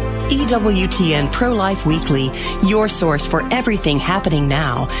free. EWTN Pro-Life Weekly, your source for everything happening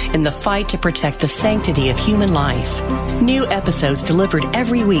now in the fight to protect the sanctity of human life. New episodes delivered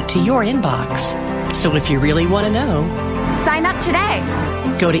every week to your inbox. So if you really want to know, Sign up today.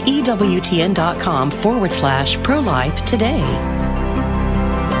 Go to EWTN.com/pro-life today.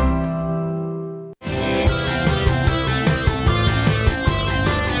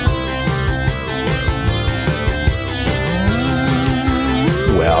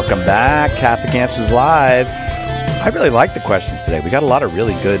 Welcome back, Catholic Answers Live. I really like the questions today. We got a lot of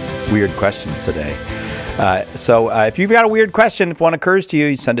really good, weird questions today. So if you've got a weird question, if one occurs to you,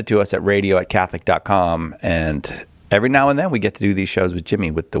 you send it to us at radio@catholic.com. And every now and then we get to do these shows with Jimmy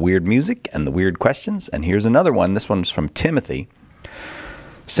with the weird music and the weird questions. And here's another one. This one's from Timothy.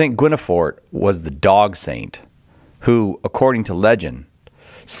 St. Guinefort was the dog saint who, according to legend,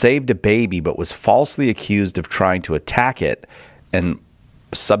 saved a baby but was falsely accused of trying to attack it and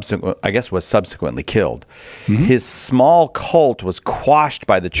was subsequently killed. Mm-hmm. His small cult was quashed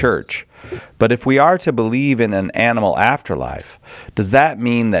by the church. But if we are to believe in an animal afterlife, does that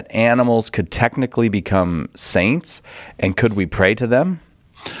mean that animals could technically become saints? And could we pray to them?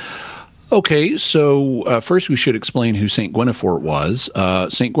 Okay, so first we should explain who St. Guinefort was.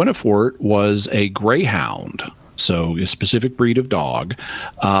 St. Guinefort was a greyhound, so a specific breed of dog,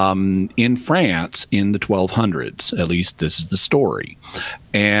 in France in the 1200s. At least this is the story.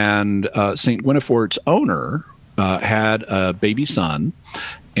 And St. Guinefort's owner had a baby son,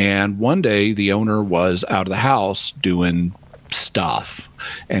 and one day the owner was out of the house doing stuff.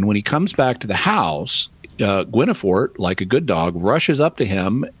 And when he comes back to the house, Guinefort, like a good dog, rushes up to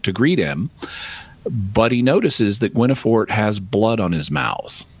him to greet him, but he notices that Guinefort has blood on his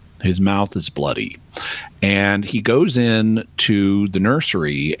mouth. His mouth is bloody. And he goes in to the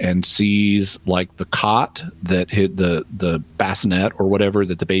nursery and sees like the cot that hit the bassinet or whatever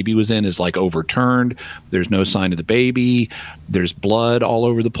that the baby was in is like overturned. There's no sign of the baby. There's blood all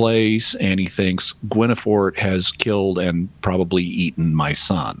over the place. And he thinks Guinefort has killed and probably eaten my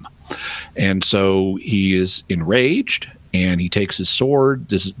son. And so he is enraged, and he takes his sword,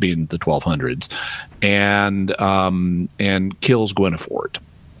 this is being the 1200s, and kills Guinefort.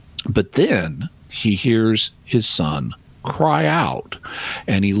 But then he hears his son cry out,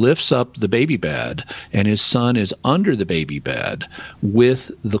 and he lifts up the baby bed, and his son is under the baby bed with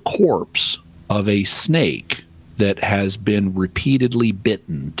the corpse of a snake that has been repeatedly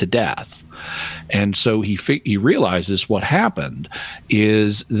bitten to death. And so he realizes what happened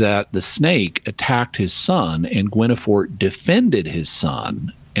is that the snake attacked his son, and Guinefort defended his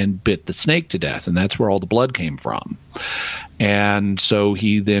son and bit the snake to death, and that's where all the blood came from. And so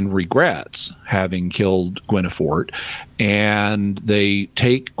he then regrets having killed Guinefort, and they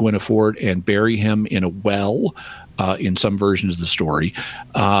take Guinefort and bury him in a well in some versions of the story,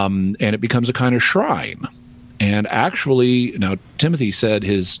 and it becomes a kind of shrine. And actually, now Timothy said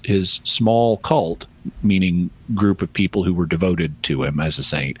his small cult, meaning group of people who were devoted to him as a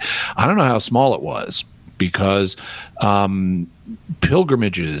saint, I don't know how small it was, because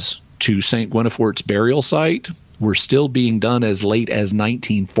pilgrimages to St. Guinefort's burial site were still being done as late as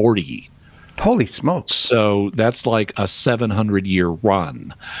 1940. Holy smokes. So that's like a 700-year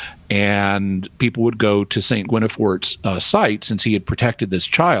run. And people would go to St. Guinefort's site since he had protected this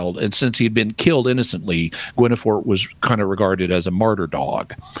child. And since he had been killed innocently, Guinefort was kind of regarded as a martyr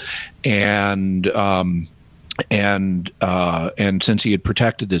dog. And since he had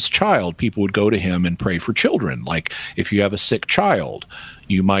protected this child, people would go to him and pray for children. Like if you have a sick child,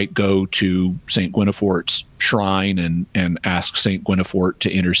 you might go to St. Guinefort's shrine and ask St. Guinefort to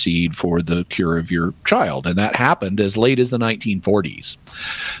intercede for the cure of your child. And that happened as late as the 1940s.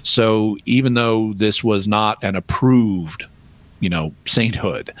 So even though this was not an approved,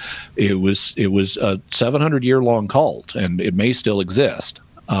 sainthood, it was a 700-year-long cult, and it may still exist.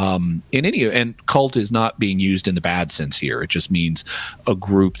 And cult is not being used in the bad sense here. It just means a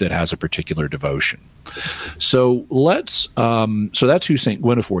group that has a particular devotion. So so that's who St.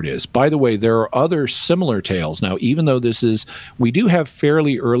 Guinefort is. By the way, there are other similar tales. Now, even though we do have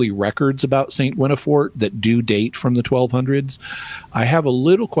fairly early records about St. Guinefort that do date from the 1200s, I have a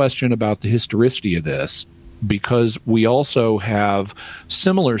little question about the historicity of this, because we also have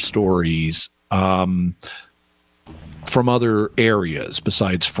similar stories from other areas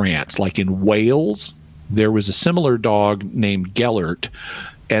besides France. Like in Wales, there was a similar dog named Gellert,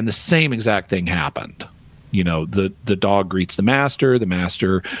 and the same exact thing happened. The dog greets the master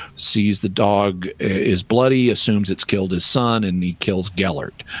sees the dog is bloody, assumes it's killed his son, and he kills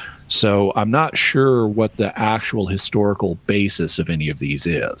Gellert. So I'm not sure what the actual historical basis of any of these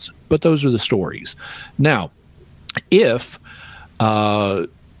is, but those are the stories. Now, if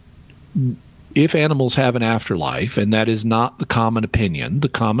animals have an afterlife, and that is not the common opinion. The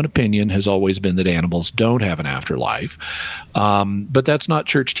common opinion has always been that animals don't have an afterlife, but that's not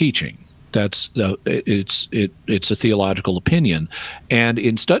church teaching. That's it's a theological opinion. And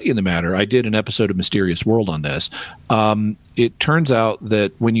in studying the matter, I did an episode of Mysterious World on this. It turns out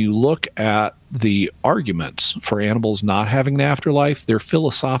that when you look at the arguments for animals not having an afterlife, they're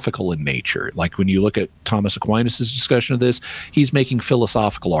philosophical in nature. Like when you look at Thomas Aquinas' discussion of this, he's making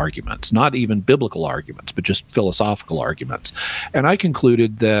philosophical arguments, not even biblical arguments, but just philosophical arguments. And I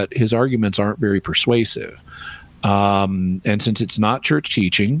concluded that his arguments aren't very persuasive. And since it's not church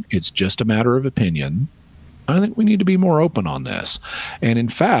teaching, it's just a matter of opinion, I think we need to be more open on this. And in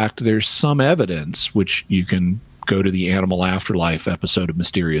fact, there's some evidence, which you can go to the Animal Afterlife episode of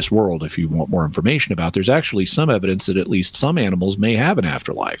Mysterious World if you want more information about. There's actually some evidence that at least some animals may have an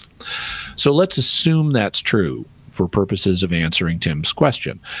afterlife. So let's assume that's true for purposes of answering Tim's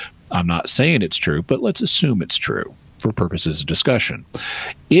question. I'm not saying it's true, but let's assume it's true for purposes of discussion.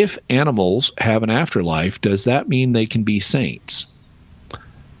 If animals have an afterlife, does that mean they can be saints?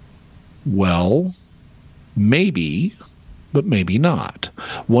 Well, maybe, but maybe not.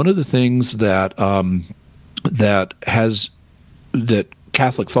 One of the things that that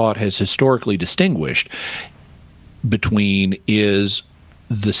Catholic thought has historically distinguished between is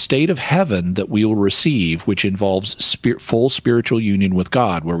the state of heaven that we will receive, which involves full spiritual union with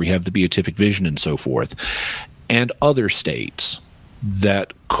God, where we have the beatific vision and so forth, and other states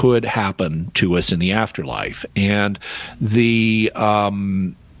that could happen to us in the afterlife. And the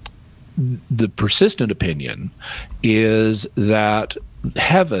persistent opinion is that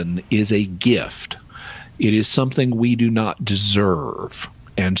heaven is a gift. It is something we do not deserve.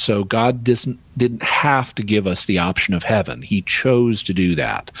 And so God didn't have to give us the option of heaven. He chose to do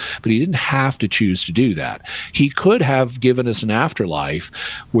that, but he didn't have to choose to do that. He could have given us an afterlife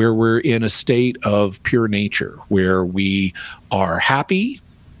where we're in a state of pure nature, where we are happy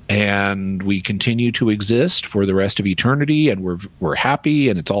and we continue to exist for the rest of eternity, and we're happy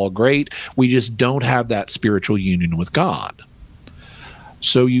and it's all great. We just don't have that spiritual union with God.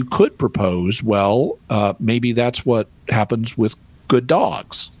 So you could propose, well, maybe that's what happens with good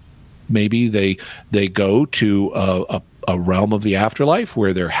dogs. Maybe they go to a realm of the afterlife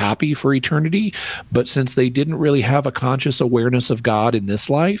where they're happy for eternity, but since they didn't really have a conscious awareness of God in this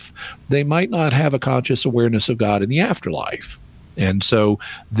life, they might not have a conscious awareness of God in the afterlife. And so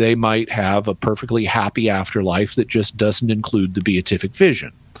they might have a perfectly happy afterlife that just doesn't include the beatific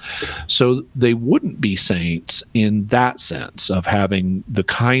vision. So they wouldn't be saints in that sense of having the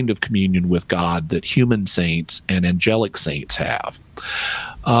kind of communion with God that human saints and angelic saints have.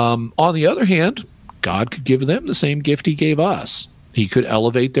 On the other hand, God could give them the same gift he gave us. He could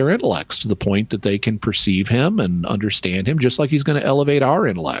elevate their intellects to the point that they can perceive him and understand him, just like he's going to elevate our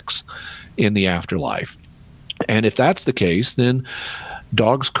intellects in the afterlife. And if that's the case, then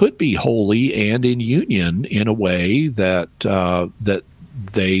dogs could be holy and in union in a way that that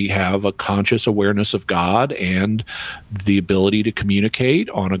they have a conscious awareness of God and the ability to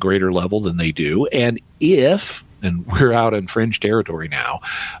communicate on a greater level than they do. And we're out in fringe territory now,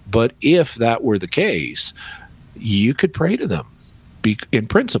 but if that were the case, you could pray to them in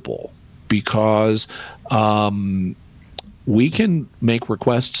principle, because we can make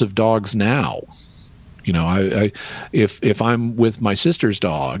requests of dogs now. You know, if I'm with my sister's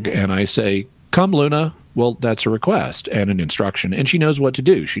dog and I say, "Come, Luna," well, that's a request and an instruction, and she knows what to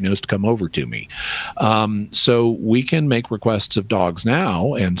do. She knows to come over to me. So we can make requests of dogs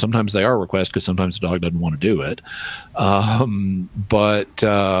now, and sometimes they are requests because sometimes the dog doesn't want to do it. But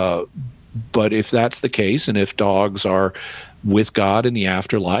if that's the case, and if dogs are with God in the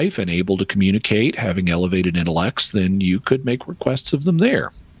afterlife and able to communicate, having elevated intellects, then you could make requests of them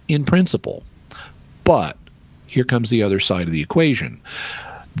there, in principle. But here comes the other side of the equation.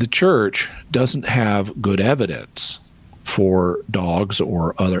 The church doesn't have good evidence for dogs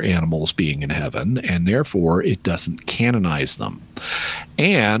or other animals being in heaven, and therefore it doesn't canonize them.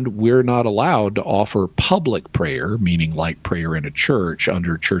 And we're not allowed to offer public prayer, meaning like prayer in a church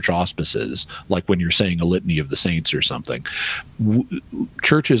under church auspices, like when you're saying a litany of the saints or something.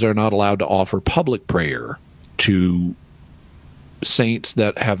 Churches are not allowed to offer public prayer to saints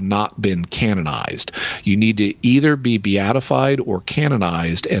that have not been canonized. You need to either be beatified or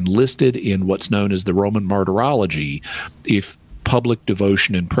canonized and listed in what's known as the Roman Martyrology if public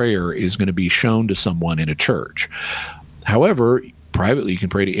devotion and prayer is going to be shown to someone in a church. However, privately you can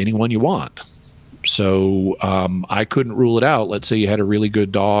pray to anyone you want. So I couldn't rule it out. Let's say you had a really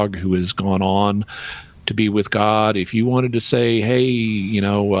good dog who has gone on to be with God. If you wanted to say, hey, you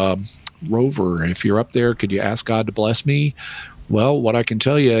know, Rover, if you're up there, could you ask God to bless me? Well, what I can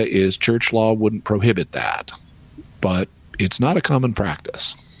tell you is church law wouldn't prohibit that, but it's not a common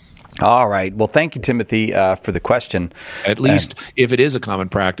practice. All right. Well, thank you, Timothy, for the question. At least if it is a common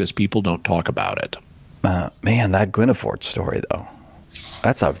practice, people don't talk about it. Man, that Guinefort story, though,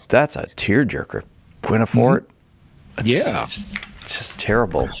 that's a tearjerker. Guinefort? Yeah. It's just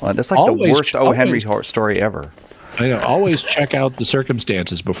terrible. That's like the worst O. Henry story ever. I know. Always check out the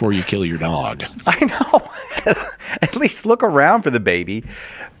circumstances before you kill your dog. I know. At least look around for the baby.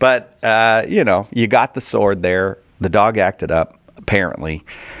 But, you know, you got the sword there. The dog acted up, apparently.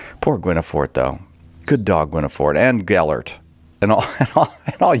 Poor Guinefort, though. Good dog, Guinefort. And Gellert. And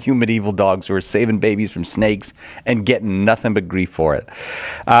all you medieval dogs who are saving babies from snakes and getting nothing but grief for it.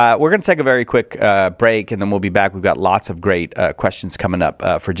 We're going to take a very quick break, and then we'll be back. We've got lots of great questions coming up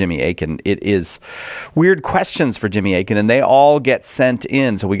for Jimmy Akin. It is weird questions for Jimmy Akin, and they all get sent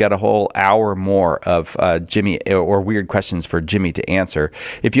in. So we got a whole hour more of Jimmy or weird questions for Jimmy to answer.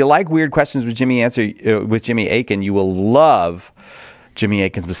 If you like weird questions with Jimmy Akin, you will love Jimmy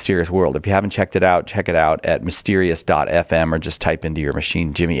Akin's Mysterious World. If you haven't checked it out, check it out at mysterious.fm or just type into your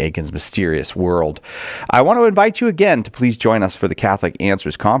machine Jimmy Akin's Mysterious World. I want to invite you again to please join us for the Catholic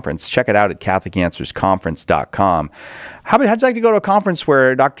Answers Conference. Check it out at CatholicAnswersConference.com. How'd you like to go to a conference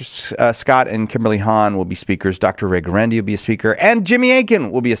where Dr. Scott and Kimberly Hahn will be speakers, Dr. Ray Guarendi will be a speaker, and Jimmy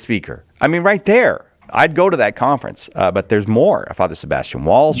Akin will be a speaker? I mean, right there. I'd go to that conference, but there's more. Father Sebastian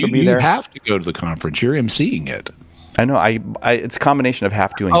Walsh will be there. You have to go to the conference. You're emceeing it. I know. It's a combination of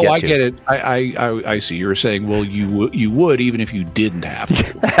have to and get to. Oh, I get it. I see. You're saying, well, you would even if you didn't have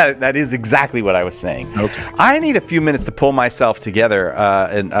to. That is exactly what I was saying. Okay. I need a few minutes to pull myself together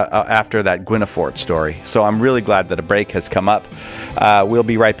after that Guinefort story. So I'm really glad that a break has come up. We'll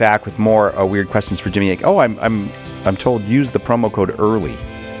be right back with more weird questions for Jimmy Ake. Oh, I'm told use the promo code EARLY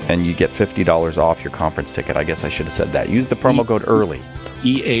and you get $50 off your conference ticket. I guess I should have said that. Use the promo code EARLY.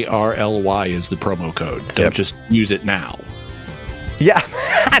 EARLY is the promo code. Don't just use it now. Yeah,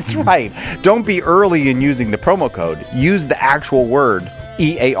 that's right. Don't be early in using the promo code. Use the actual word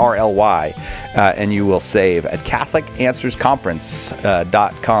EARLY, and you will save at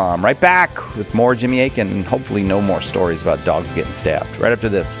CatholicAnswersConference.com. Right back with more Jimmy Akin and hopefully no more stories about dogs getting stabbed. Right after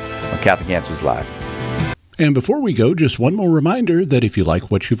this on Catholic Answers Live. And before we go, just one more reminder that if you like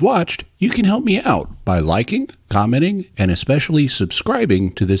what you've watched, you can help me out by liking, commenting, and especially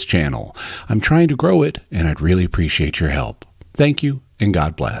subscribing to this channel. I'm trying to grow it, and I'd really appreciate your help. Thank you, and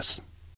God bless.